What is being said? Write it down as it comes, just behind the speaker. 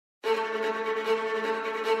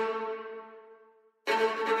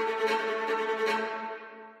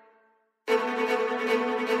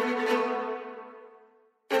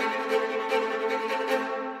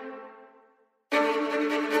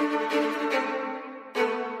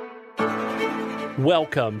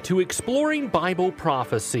Welcome to Exploring Bible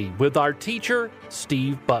Prophecy with our teacher,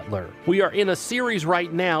 Steve Butler. We are in a series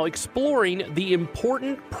right now exploring the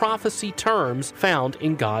important prophecy terms found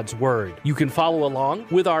in God's Word. You can follow along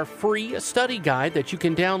with our free study guide that you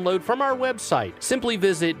can download from our website. Simply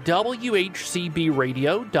visit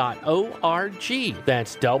whcbradio.org.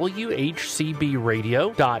 That's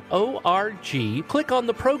whcbradio.org. Click on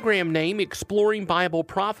the program name Exploring Bible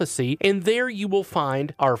Prophecy, and there you will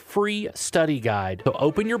find our free study guide. So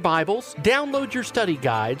open your Bibles, download your study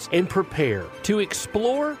guides, and prepare to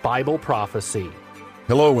explore Bible prophecy.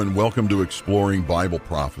 Hello and welcome to Exploring Bible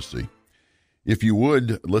Prophecy. If you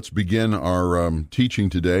would, let's begin our teaching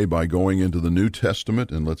today by going into the New Testament,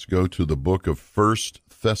 and let's go to the book of 1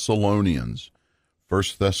 Thessalonians. 1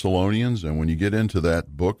 Thessalonians, and when you get into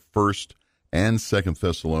that book, 1 and 2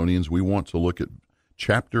 Thessalonians, we want to look at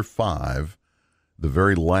chapter 5, the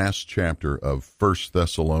very last chapter of 1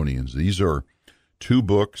 Thessalonians. These are two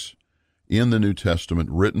books in the New Testament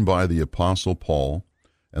written by the Apostle Paul,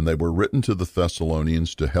 and they were written to the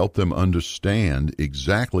Thessalonians to help them understand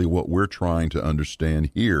exactly what we're trying to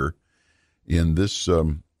understand here in this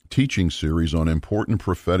teaching series on important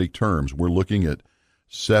prophetic terms. We're looking at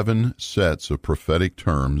 7 sets of prophetic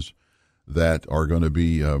terms that are going to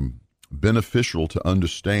be beneficial to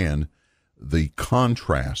understand the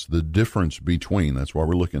contrast, the difference between. That's why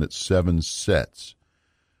we're looking at 7 sets.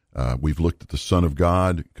 We've looked at the Son of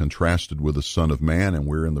God contrasted with the Son of Man, and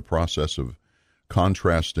we're in the process of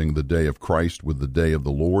contrasting the day of Christ with the day of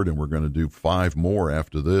the Lord, and we're going to do 5 more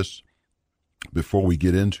after this before we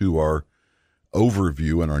get into our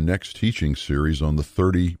overview in our next teaching series on the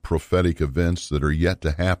 30 prophetic events that are yet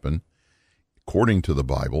to happen according to the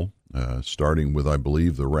Bible, starting with, I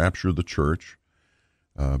believe, the rapture of the church,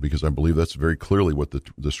 because I believe that's very clearly what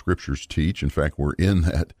the Scriptures teach. In fact, we're in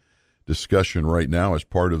that discussion right now as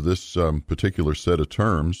part of this particular set of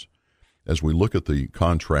terms as we look at the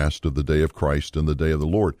contrast of the day of Christ and the day of the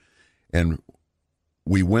Lord. And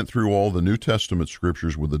we went through all the New Testament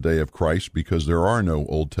scriptures with the day of Christ because there are no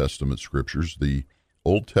Old Testament scriptures. The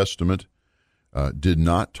Old Testament did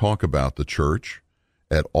not talk about the church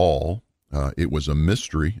at all. It was a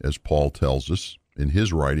mystery, as Paul tells us in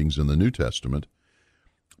his writings in the New Testament,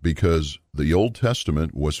 because the Old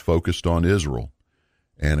Testament was focused on Israel.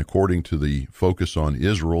 And according to the focus on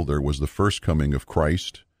Israel, there was the first coming of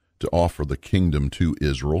Christ to offer the kingdom to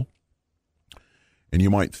Israel. And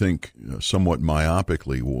you might think somewhat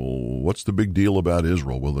myopically, well, what's the big deal about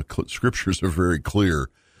Israel? Well, the scriptures are very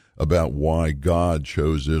clear about why God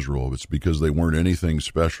chose Israel. It's because they weren't anything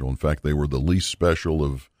special. In fact, they were the least special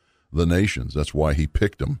of the nations. That's why he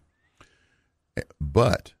picked them.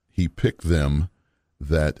 But he picked them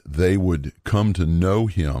that they would come to know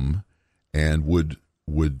him and would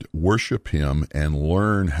worship him and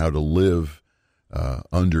learn how to live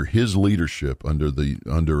under his leadership, under a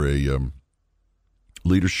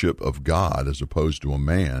leadership of God as opposed to a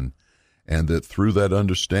man, and that through that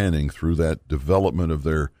understanding, through that development of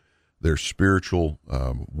their spiritual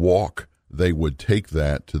walk, they would take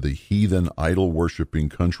that to the heathen idol-worshiping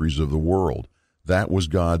countries of the world. That was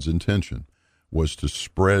God's intention, was to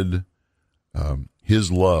spread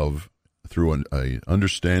his love through an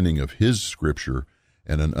understanding of his scripture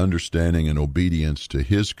and an understanding and obedience to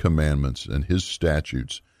his commandments and his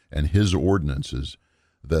statutes and his ordinances,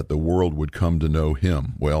 that the world would come to know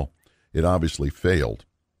him. Well, it obviously failed.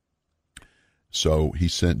 So he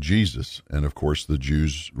sent Jesus, and of course the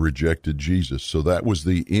Jews rejected Jesus. So that was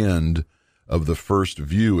the end of the first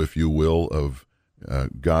view, if you will, of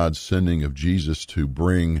God's sending of Jesus to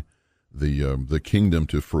bring the kingdom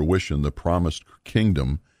to fruition, the promised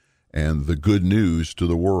kingdom, and the good news to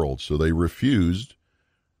the world. So they refused.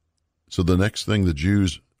 So the next thing the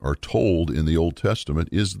Jews are told in the Old Testament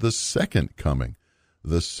is the second coming,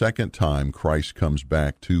 the second time Christ comes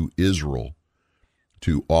back to Israel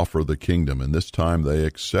to offer the kingdom. And this time they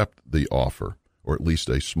accept the offer, or at least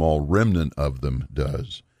a small remnant of them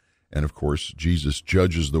does. And of course, Jesus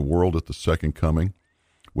judges the world at the second coming,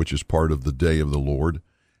 which is part of the day of the Lord,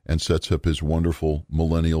 and sets up his wonderful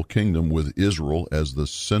millennial kingdom with Israel as the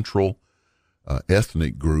central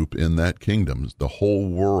ethnic group in that kingdom. The whole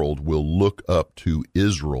world will look up to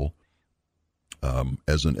Israel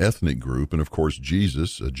as an ethnic group, and of course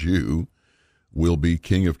Jesus, a Jew, will be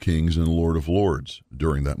King of Kings and Lord of Lords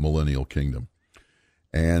during that millennial kingdom.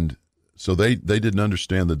 And so they didn't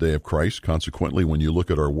understand the day of Christ. Consequently, when you look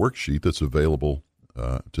at our worksheet that's available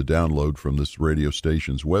to download from this radio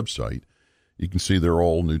station's website, you can see they're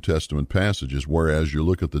all New Testament passages, whereas you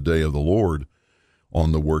look at the day of the Lord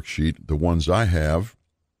on the worksheet, the ones I have,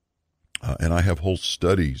 and I have whole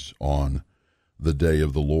studies on the day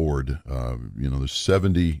of the Lord.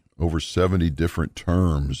 There's over 70 different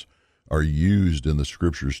terms are used in the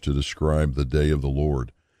Scriptures to describe the day of the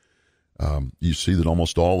Lord. You see that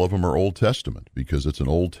almost all of them are Old Testament because it's an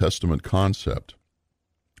Old Testament concept.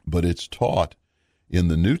 But it's taught in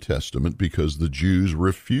the New Testament because the Jews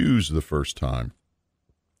refused the first time.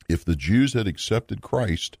 If the Jews had accepted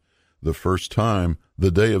Christ the first time,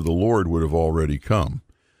 the day of the Lord would have already come,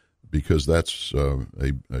 because that's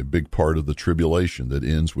a big part of the tribulation that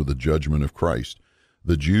ends with the judgment of Christ.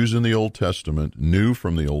 The Jews in the Old Testament knew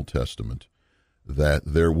from the Old Testament that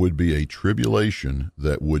there would be a tribulation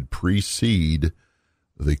that would precede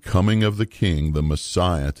the coming of the King, the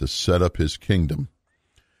Messiah, to set up his kingdom.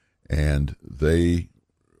 And they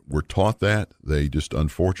were taught that. They just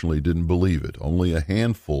unfortunately didn't believe it. Only a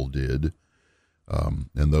handful did,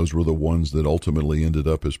 and those were the ones that ultimately ended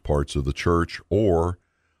up as parts of the church or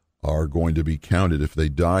are going to be counted if they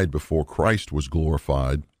died before Christ was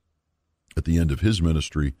glorified. At the end of his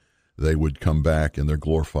ministry, they would come back in their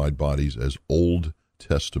glorified bodies as Old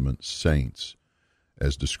Testament saints,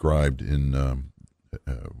 as described in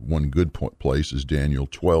one good place is Daniel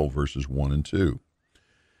 12, verses 1 and 2.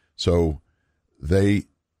 So they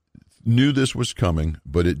knew this was coming,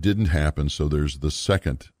 but it didn't happen, so there's the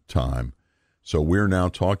second time. So we're now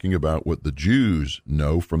talking about what the Jews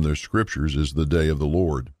know from their Scriptures is the day of the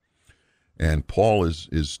Lord. And Paul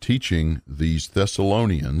is teaching these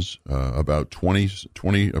Thessalonians about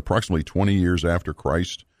approximately 20 years after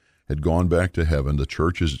Christ had gone back to heaven. The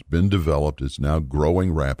church has been developed. It's now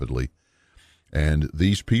growing rapidly. And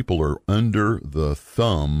these people are under the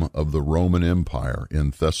thumb of the Roman Empire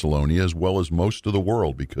in Thessalonica, as well as most of the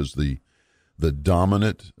world, because the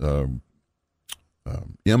dominant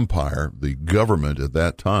empire, the government at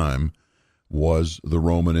that time, was the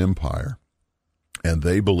Roman Empire. And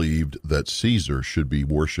they believed that Caesar should be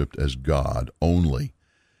worshipped as God only,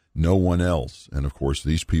 no one else. And, of course,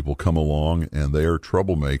 these people come along, and they are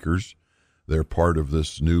troublemakers. They're part of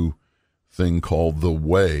this new thing called the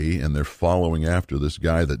Way, and they're following after this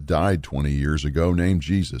guy that died 20 years ago named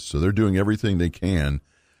Jesus. So they're doing everything they can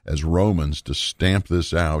as Romans to stamp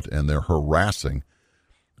this out, and they're harassing.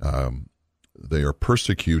 They are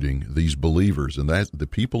persecuting these believers. And that the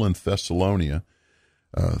people in Thessalonica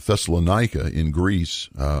in Greece,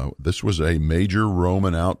 this was a major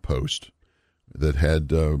Roman outpost that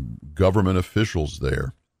had government officials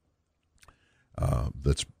there.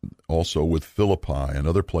 That's also with Philippi and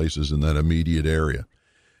other places in that immediate area.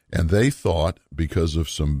 And they thought, because of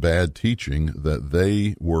some bad teaching, that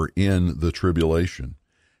they were in the tribulation.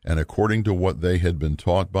 And according to what they had been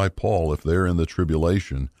taught by Paul, if they're in the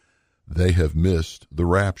tribulation, they have missed the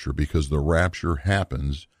rapture, because the rapture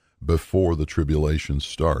happens before the tribulation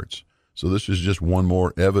starts. So this is just one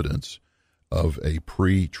more evidence of a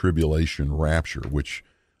pre-tribulation rapture, which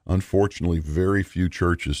unfortunately very few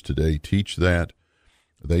churches today teach that.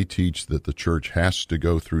 They teach that the church has to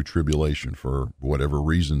go through tribulation for whatever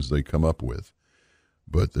reasons they come up with.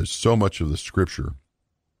 But there's so much of the Scripture,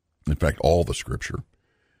 in fact, all the Scripture,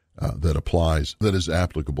 that applies, that is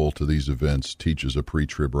applicable to these events, teaches a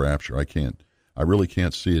pre-trib rapture. I really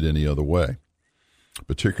can't see it any other way,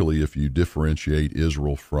 particularly if you differentiate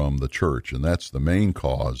Israel from the church. And that's the main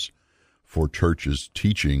cause for churches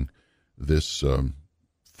teaching this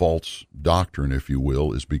false doctrine, if you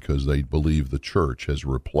will, is because they believe the church has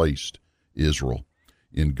replaced Israel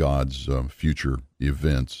in God's future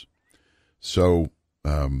events. So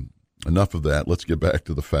enough of that. Let's get back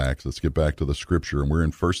to the facts. Let's get back to the Scripture. And we're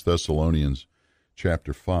in 1 Thessalonians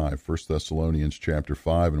chapter 5. 1 Thessalonians chapter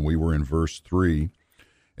 5, and we were in verse 3.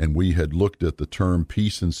 And we had looked at the term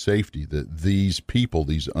peace and safety, that these people,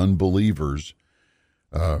 these unbelievers,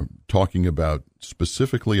 talking about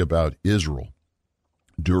specifically about Israel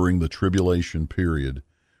during the tribulation period,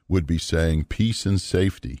 would be saying peace and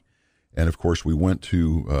safety. And, of course, we went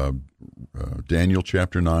to Daniel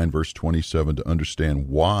chapter 9, verse 27 to understand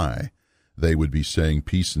why they would be saying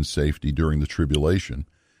peace and safety during the tribulation.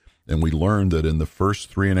 And we learned that in the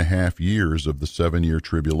first 3.5 years of the 7-year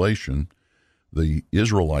tribulation, the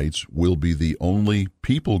Israelites will be the only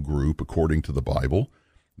people group, according to the Bible,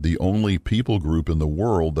 the only people group in the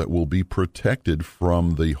world that will be protected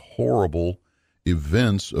from the horrible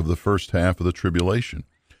events of the first half of the tribulation.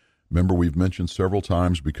 Remember, we've mentioned several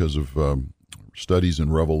times, because of studies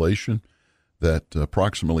in Revelation, that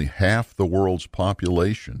approximately half the world's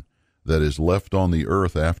population that is left on the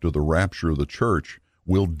earth after the rapture of the church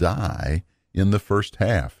will die in the first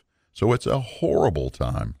half. So it's a horrible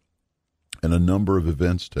time, and a number of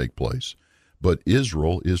events take place. But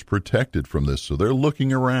Israel is protected from this. So they're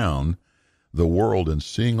looking around the world and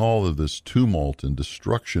seeing all of this tumult and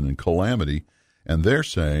destruction and calamity, And they're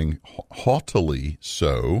saying, haughtily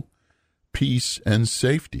so, peace and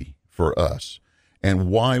safety for us. And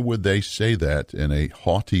why would they say that in a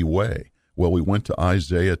haughty way? Well, we went to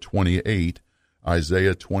Isaiah 28,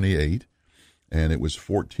 and it was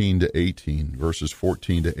 14 to 18, verses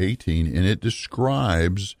 14 to 18, and it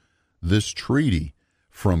describes this treaty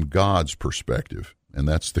from God's perspective, and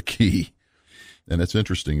that's the key. And it's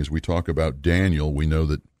interesting, as we talk about Daniel, we know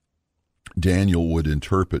that Daniel would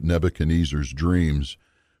interpret Nebuchadnezzar's dreams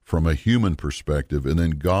from a human perspective, and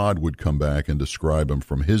then God would come back and describe them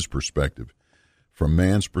from his perspective. From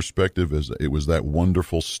man's perspective, as it was that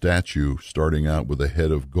wonderful statue starting out with a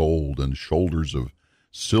head of gold and shoulders of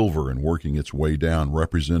silver and working its way down,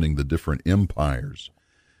 representing the different empires.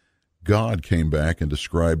 God came back and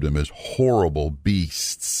described them as horrible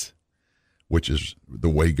beasts, which is the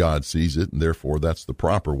way God sees it, and therefore that's the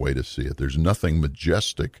proper way to see it. There's nothing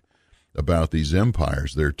majestic about these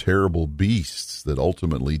empires. They're terrible beasts that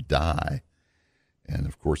ultimately die. And,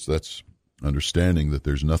 of course, that's understanding that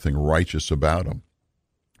there's nothing righteous about them,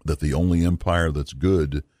 that the only empire that's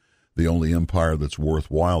good, the only empire that's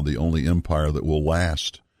worthwhile, the only empire that will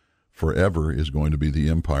last forever is going to be the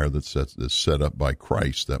empire that's set up by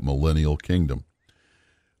Christ, that millennial kingdom.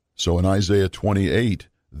 So in Isaiah 28,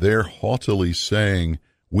 they're haughtily saying,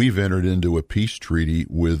 we've entered into a peace treaty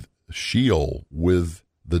with Sheol, with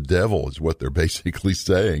the devil, is what they're basically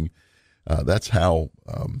saying. That's how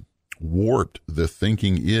warped the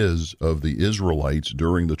thinking is of the Israelites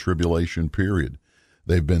during the tribulation period.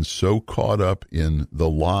 They've been so caught up in the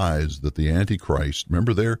lies that the Antichrist,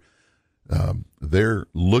 remember they're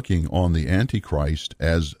looking on the Antichrist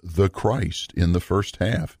as the Christ in the first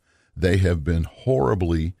half. They have been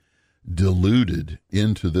horribly deluded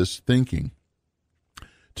into this thinking,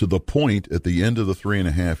 to the point at the end of the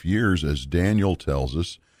 3.5 years, as Daniel tells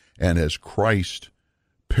us, and as Christ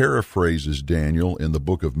paraphrases Daniel in the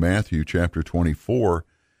book of Matthew, chapter 24,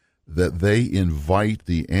 that they invite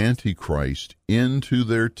the Antichrist into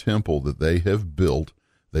their temple that they have built.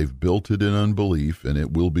 They've built it in unbelief, and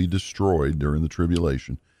it will be destroyed during the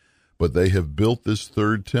tribulation. But they have built this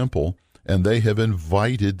third temple, and they have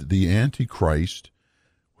invited the Antichrist,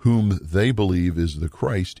 whom they believe is the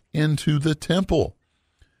Christ, into the temple.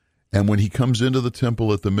 And when he comes into the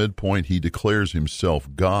temple at the midpoint, he declares himself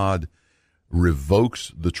God,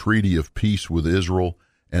 revokes the treaty of peace with Israel,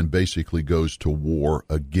 and basically goes to war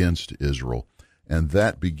against Israel. And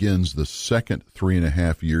that begins the second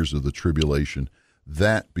 3.5 years of the tribulation.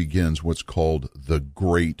 That begins what's called the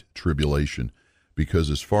Great Tribulation. Because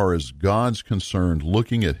as far as God's concerned,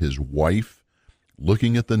 looking at his wife,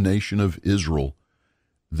 looking at the nation of Israel,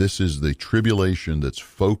 this is the tribulation that's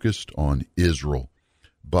focused on Israel.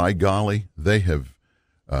 By golly, they have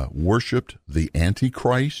worshipped the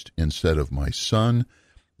Antichrist instead of my son.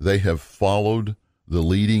 They have followed the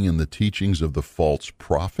leading and the teachings of the false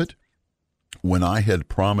prophet. When I had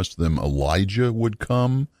promised them Elijah would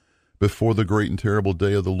come before the great and terrible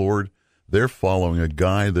day of the Lord, they're following a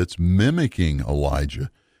guy that's mimicking Elijah.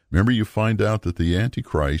 Remember, you find out that the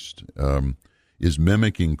Antichrist is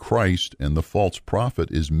mimicking Christ, and the false prophet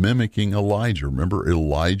is mimicking Elijah. Remember,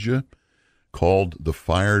 Elijah called the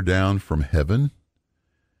fire down from heaven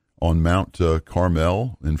on Mount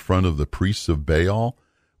Carmel in front of the priests of Baal?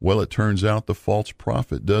 Well, it turns out the false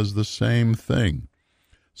prophet does the same thing.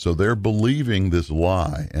 So they're believing this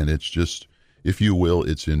lie, and it's just, if you will,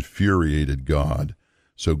 it's infuriated God.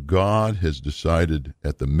 So God has decided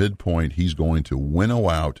at the midpoint he's going to winnow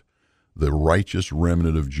out the righteous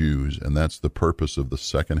remnant of Jews, and that's the purpose of the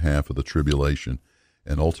second half of the tribulation.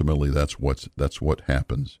 And ultimately that's what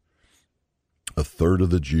happens. A third of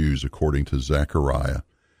the Jews, according to Zechariah,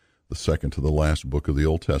 the second to the last book of the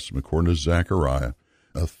Old Testament, according to Zechariah,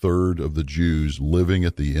 a third of the Jews living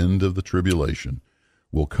at the end of the tribulation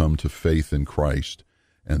will come to faith in Christ,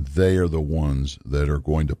 and they are the ones that are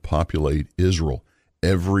going to populate Israel.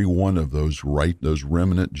 Every one of those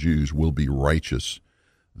remnant Jews will be righteous.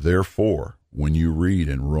 Therefore, when you read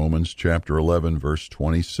in Romans chapter 11, verse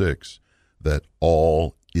 26, that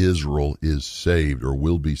all Israel is saved or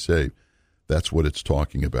will be saved, that's what it's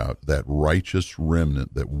talking about, that righteous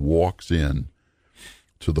remnant that walks in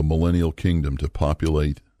to the millennial kingdom to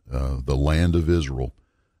populate the land of Israel.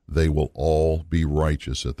 They will all be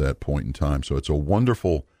righteous at that point in time. So it's a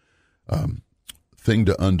wonderful thing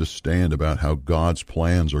to understand about how God's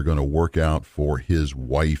plans are going to work out for his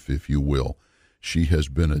wife, if you will. She has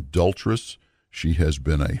been adulterous. She has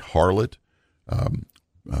been a harlot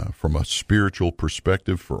from a spiritual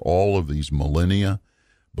perspective for all of these millennia.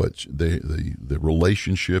 But the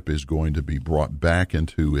relationship is going to be brought back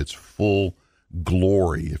into its full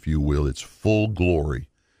glory, if you will, its full glory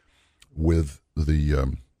with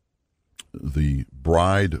the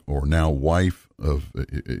bride, or now wife of,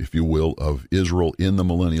 if you will, of Israel in the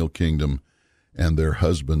millennial kingdom, and their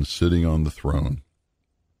husband sitting on the throne.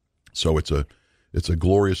 So it's a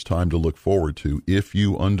glorious time to look forward to if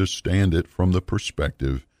you understand it from the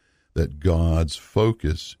perspective that God's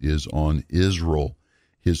focus is on Israel.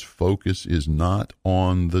 His focus is not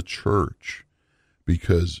on the church,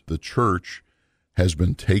 because the church has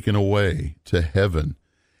been taken away to heaven,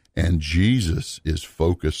 and Jesus is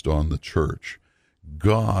focused on the church.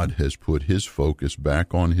 God has put his focus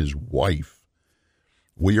back on his wife.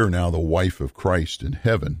 We are now the wife of Christ in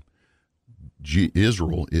heaven.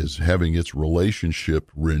 Israel is having its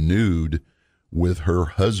relationship renewed with her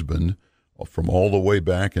husband from all the way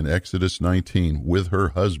back in Exodus 19, with her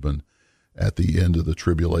husband at the end of the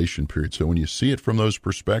tribulation period. So when you see it from those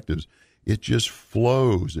perspectives, it just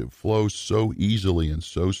flows. It flows so easily and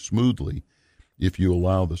so smoothly if you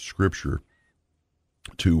allow the Scripture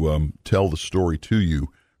to tell the story to you,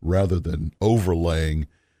 rather than overlaying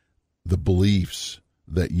the beliefs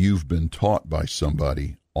that you've been taught by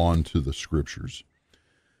somebody onto the Scriptures.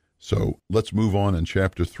 So let's move on in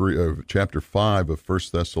chapter 5 of 1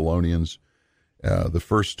 Thessalonians. The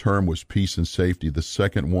first term was peace and safety. The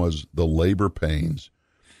second was the labor pains.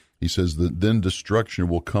 He says that then destruction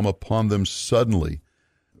will come upon them suddenly,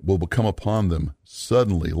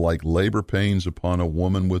 like labor pains upon a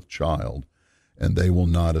woman with child, and they will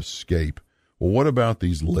not escape. Well, what about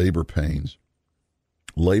these labor pains?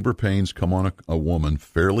 Labor pains come on a woman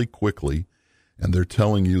fairly quickly, and they're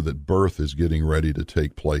telling you that birth is getting ready to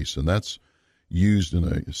take place. And that's used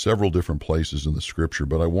in several different places in the Scripture.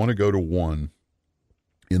 But I want to go to one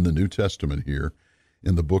in the New Testament here,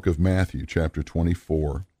 in the book of Matthew, chapter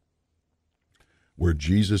 24, where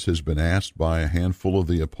Jesus has been asked by a handful of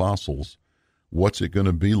the apostles, what's it going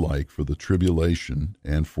to be like for the tribulation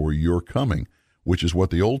and for your coming, which is what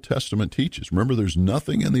the Old Testament teaches. Remember, there's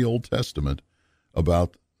nothing in the Old Testament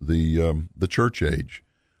about the church age.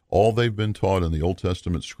 All they've been taught in the Old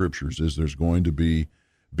Testament Scriptures is there's going to be,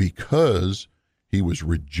 because he was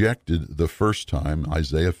rejected the first time,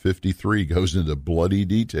 Isaiah 53 goes into bloody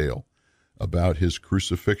detail about his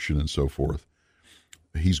crucifixion and so forth.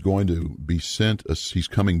 He's going to be sent, he's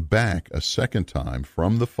coming back a second time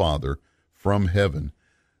from the Father, from heaven.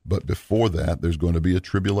 But before that, there's going to be a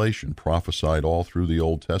tribulation prophesied all through the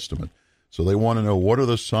Old Testament. So they want to know, what are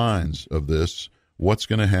the signs of this? What's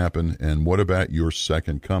going to happen? And what about your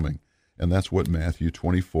second coming? And that's what Matthew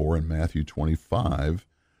 24 and Matthew 25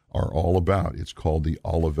 are all about. It's called the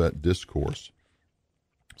Olivet Discourse.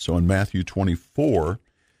 So in Matthew 24,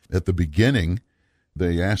 at the beginning,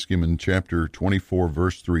 they ask him in chapter 24,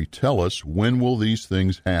 verse 3, tell us, when will these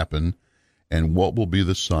things happen, and what will be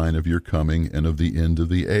the sign of your coming and of the end of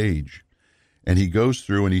the age? And he goes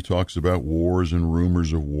through and he talks about wars and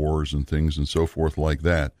rumors of wars and things and so forth like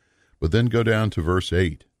that. But then go down to verse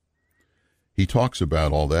 8. He talks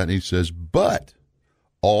about all that, and he says, but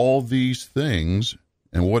all these things,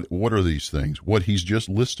 and what are these things? What he's just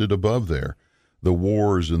listed above there, the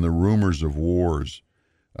wars and the rumors of wars.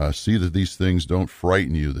 See that these things don't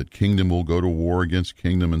frighten you, that kingdom will go to war against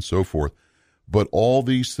kingdom and so forth. But all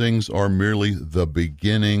these things are merely the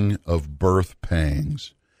beginning of birth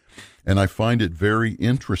pangs. And I find it very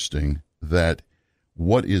interesting that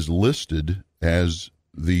what is listed as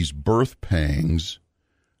these birth pangs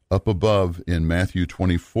up above in Matthew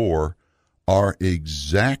 24 are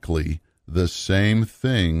exactly the same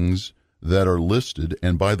things that are listed,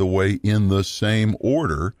 and by the way, in the same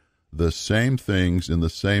order. The same things in the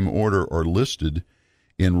same order are listed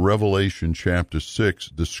in Revelation chapter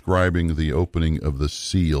 6, describing the opening of the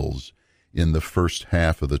seals in the first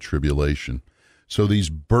half of the tribulation. So these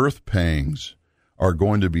birth pangs are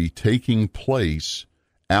going to be taking place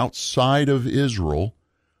outside of Israel,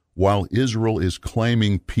 while Israel is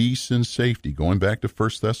claiming peace and safety. Going back to 1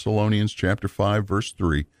 Thessalonians chapter 5, verse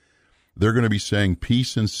 3, they're going to be saying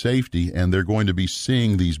peace and safety, and they're going to be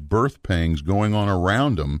seeing these birth pangs going on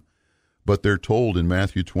around them. But they're told in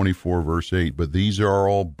Matthew 24, verse 8, but these are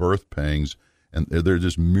all birth pangs, and they're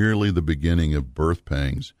just merely the beginning of birth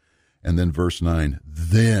pangs. And then verse 9,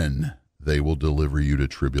 then they will deliver you to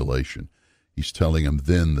tribulation. He's telling them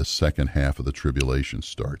then the second half of the tribulation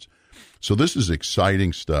starts. So this is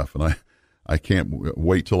exciting stuff, and I can't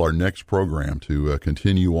wait till our next program to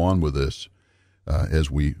continue on with this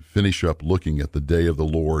as we finish up looking at the day of the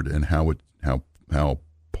Lord and how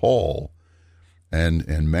Paul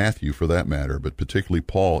and Matthew, for that matter, but particularly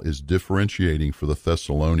Paul, is differentiating for the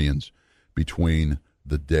Thessalonians between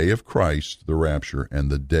the day of Christ, the rapture, and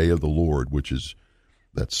the day of the Lord, which is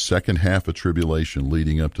that second half of tribulation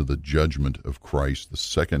leading up to the judgment of Christ, the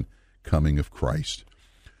second coming of Christ.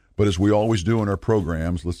 But as we always do in our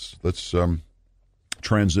programs, let's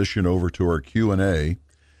transition over to our Q&A.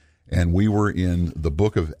 And we were in the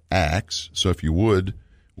book of Acts. So if you would,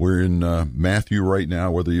 we're in Matthew right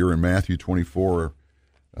now, whether you're in Matthew 24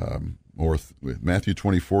 or Matthew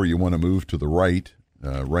 24, you want to move to the right,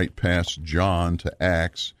 right past John to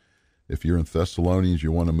Acts. If you're in Thessalonians,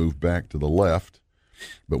 you want to move back to the left.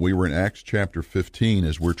 But we were in Acts chapter 15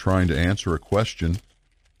 as we're trying to answer a question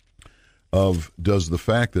of, does the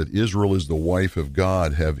fact that Israel is the wife of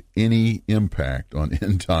God have any impact on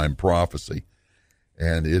end-time prophecy?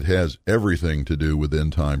 And it has everything to do with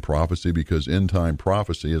end-time prophecy, because end-time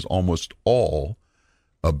prophecy is almost all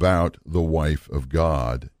about the wife of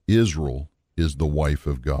God. Israel is the wife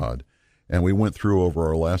of God. And we went through over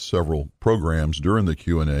our last several programs during the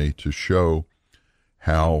Q&A to show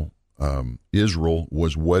how Israel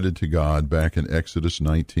was wedded to God back in Exodus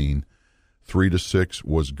 19. 3-6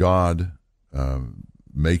 was God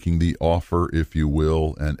making the offer, if you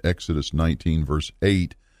will, and Exodus 19, verse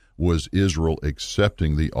 8, was Israel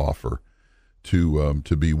accepting the offer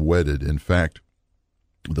to be wedded. In fact,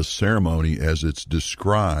 the ceremony as it's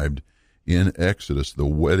described in Exodus, the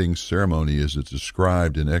wedding ceremony as it's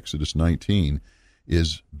described in Exodus 19,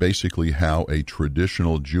 is basically how a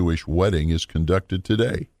traditional Jewish wedding is conducted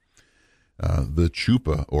today. The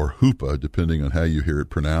chuppah, or huppah, depending on how you hear it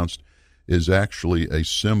pronounced, is actually a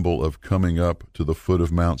symbol of coming up to the foot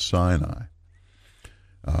of Mount Sinai,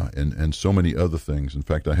 and so many other things. In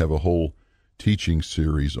fact, I have a whole teaching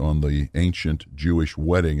series on the ancient Jewish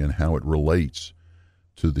wedding and how it relates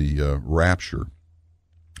to the rapture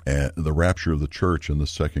of the church and the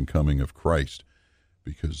second coming of Christ,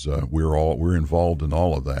 because we're involved in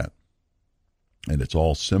all of that, and it's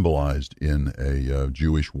all symbolized in a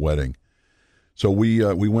Jewish wedding. So we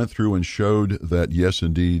went through and showed that, yes,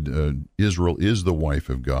 indeed, Israel is the wife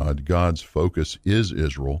of God. God's focus is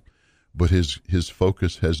Israel, but his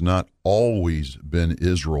focus has not always been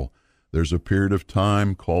Israel. There's a period of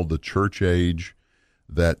time called the church age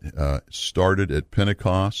that started at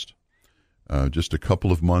Pentecost, just a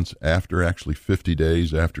couple of months after, actually 50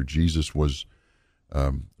 days after Jesus was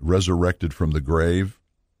resurrected from the grave.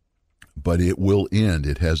 But it will end.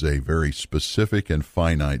 It has a very specific and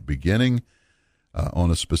finite beginning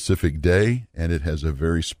on a specific day, and it has a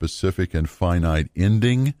very specific and finite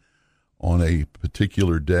ending on a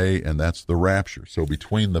particular day, and that's the rapture. So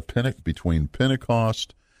between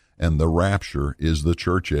Pentecost and the rapture is the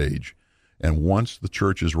church age. And once the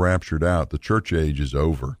church is raptured out, the church age is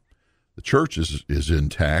over. The church is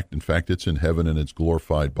intact. In fact, it's in heaven in its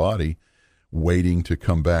glorified body, waiting to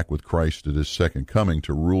come back with Christ at his second coming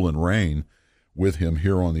to rule and reign with him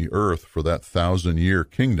here on the earth for that 1,000-year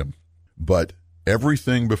kingdom. But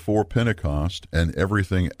everything before Pentecost and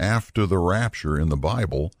everything after the rapture in the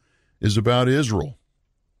Bible is about Israel.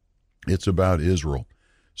 It's about Israel.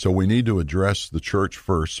 So we need to address the church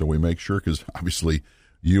first, so we make sure, because obviously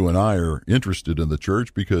you and I are interested in the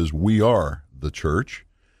church because we are the church.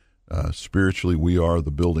 Spiritually, we are the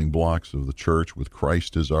building blocks of the church, with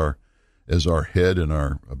Christ as our head and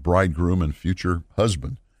our bridegroom and future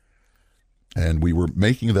husband. And we were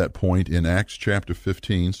making that point in Acts chapter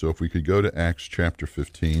 15. So if we could go to Acts chapter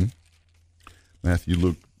 15,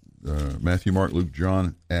 Matthew, Mark, Luke,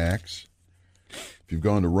 John, Acts. If you've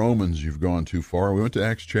gone to Romans, you've gone too far. We went to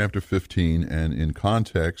Acts chapter 15, and in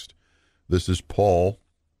context, this is Paul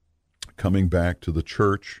coming back to the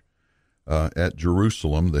church at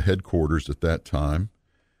Jerusalem, the headquarters at that time,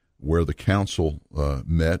 where the council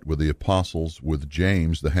met with the apostles, with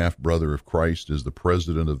James, the half-brother of Christ, as the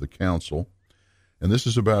president of the council. And this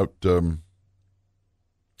is about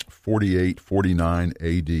 48, 49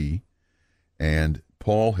 A.D., and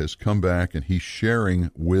Paul has come back and he's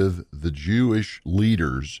sharing with the Jewish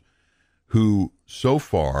leaders who so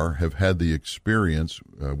far have had the experience,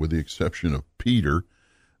 with the exception of Peter,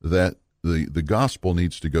 that the gospel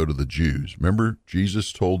needs to go to the Jews. Remember,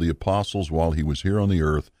 Jesus told the apostles while he was here on the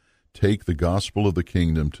earth, take the gospel of the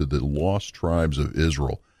kingdom to the lost tribes of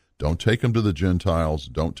Israel. Don't take them to the Gentiles.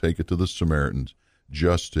 Don't take it to the Samaritans,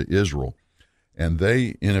 just to Israel. And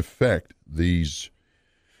they, in effect, these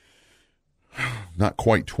not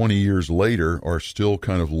quite 20 years later, are still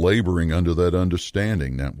kind of laboring under that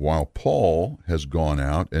understanding. Now, while Paul has gone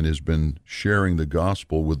out and has been sharing the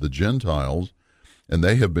gospel with the Gentiles, and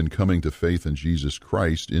they have been coming to faith in Jesus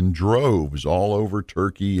Christ in droves all over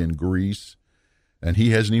Turkey and Greece, and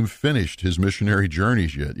he hasn't even finished his missionary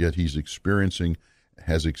journeys yet he's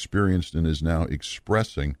has experienced and is now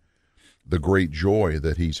expressing the great joy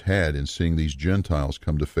that he's had in seeing these Gentiles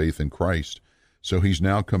come to faith in Christ. So he's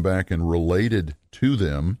now come back and related to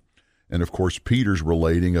them And of course, Peter's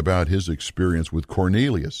relating about his experience with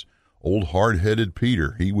Cornelius. Old hard-headed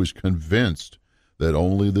Peter, he was convinced that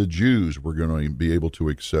only the Jews were going to be able to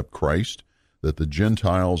accept Christ, that the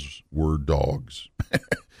Gentiles were dogs.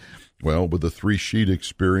 Well, with the 3-sheet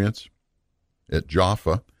experience at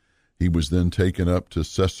Jaffa, he was then taken up to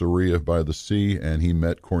Caesarea by the sea, and he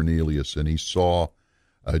met Cornelius, and he saw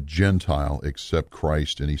a Gentile accept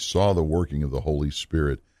Christ, and he saw the working of the Holy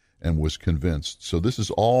Spirit and was convinced. So this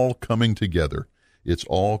is all coming together. It's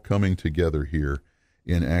all coming together here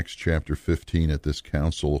in Acts chapter 15 at this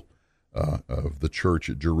council of the church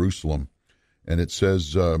at Jerusalem. And it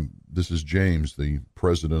says, this is James, the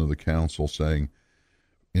president of the council, saying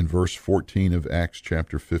in verse 14 of Acts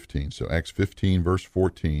chapter 15. So Acts 15, verse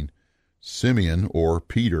 14, Simeon, or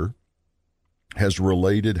Peter, has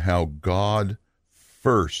related how God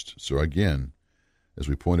first, so again, as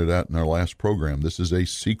we pointed out in our last program, this is a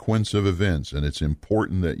sequence of events, and it's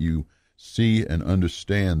important that you see and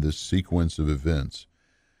understand this sequence of events.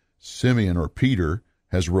 Simeon, or Peter,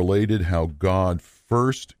 has related how God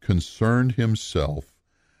first concerned himself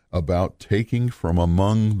about taking from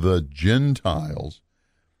among the Gentiles,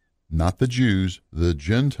 not the Jews, the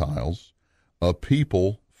Gentiles, a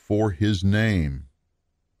people for his name.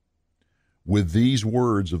 With these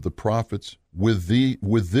words of the prophets, with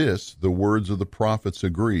this, the words of the prophets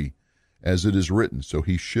agree, as it is written. So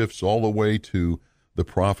he shifts all the way to the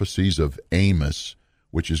prophecies of Amos,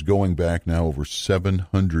 which is going back now over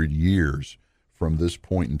 700 years from this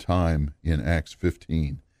point in time in Acts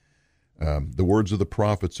 15. The words of the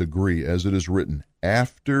prophets agree, as it is written,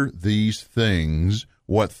 after these things,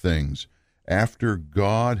 what things? After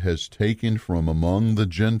God has taken from among the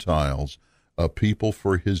Gentiles a people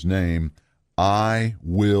for his name, I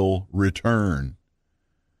will return.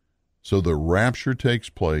 So the rapture takes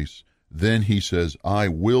place. Then he says, I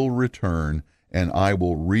will return, and I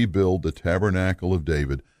will rebuild the tabernacle of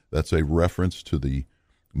David. That's a reference to the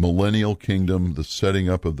millennial kingdom, the setting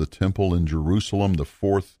up of the temple in Jerusalem, the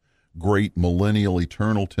fourth great millennial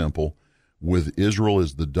eternal temple, with Israel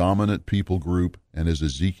as the dominant people group, and as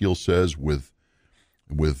Ezekiel says, with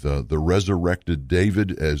the resurrected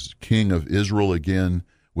David as king of Israel again,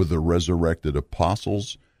 with the resurrected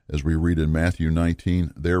apostles, as we read in Matthew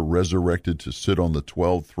 19. They're resurrected to sit on the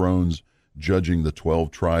 12 thrones, judging the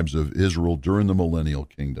 12 tribes of Israel during the millennial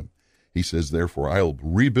kingdom. He says, therefore, I'll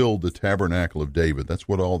rebuild the tabernacle of David. That's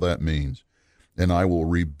what all that means. And I will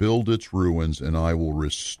rebuild its ruins, and I will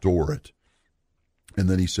restore it. And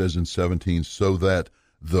then he says in 17, so that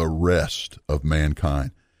the rest of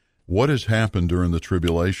mankind. What has happened during the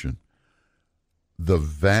tribulation? The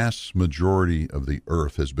vast majority of the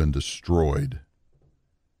earth has been destroyed,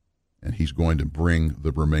 and he's going to bring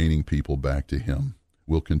the remaining people back to him.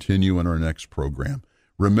 We'll continue in our next program.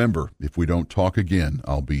 Remember, if we don't talk again,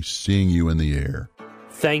 I'll be seeing you in the air.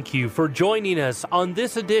 Thank you for joining us on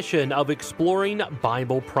this edition of Exploring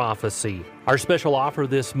Bible Prophecy. Our special offer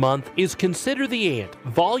this month is Consider the Ant,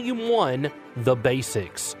 Volume 1, The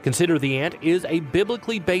Basics. Consider the Ant is a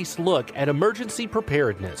biblically based look at emergency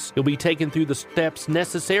preparedness. You'll be taken through the steps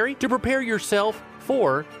necessary to prepare yourself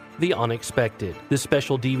for the unexpected. This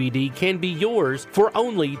special DVD can be yours for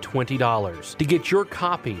only $20. To get your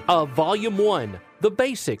copy of Volume 1, The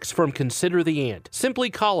Basics from Consider the Ant,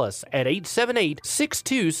 simply call us at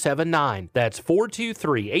 878-6279. That's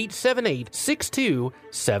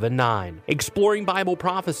 423-878-6279. Exploring Bible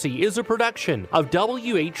Prophecy is a production of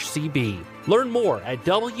WHCB. Learn more at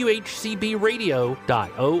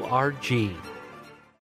WHCBradio.org.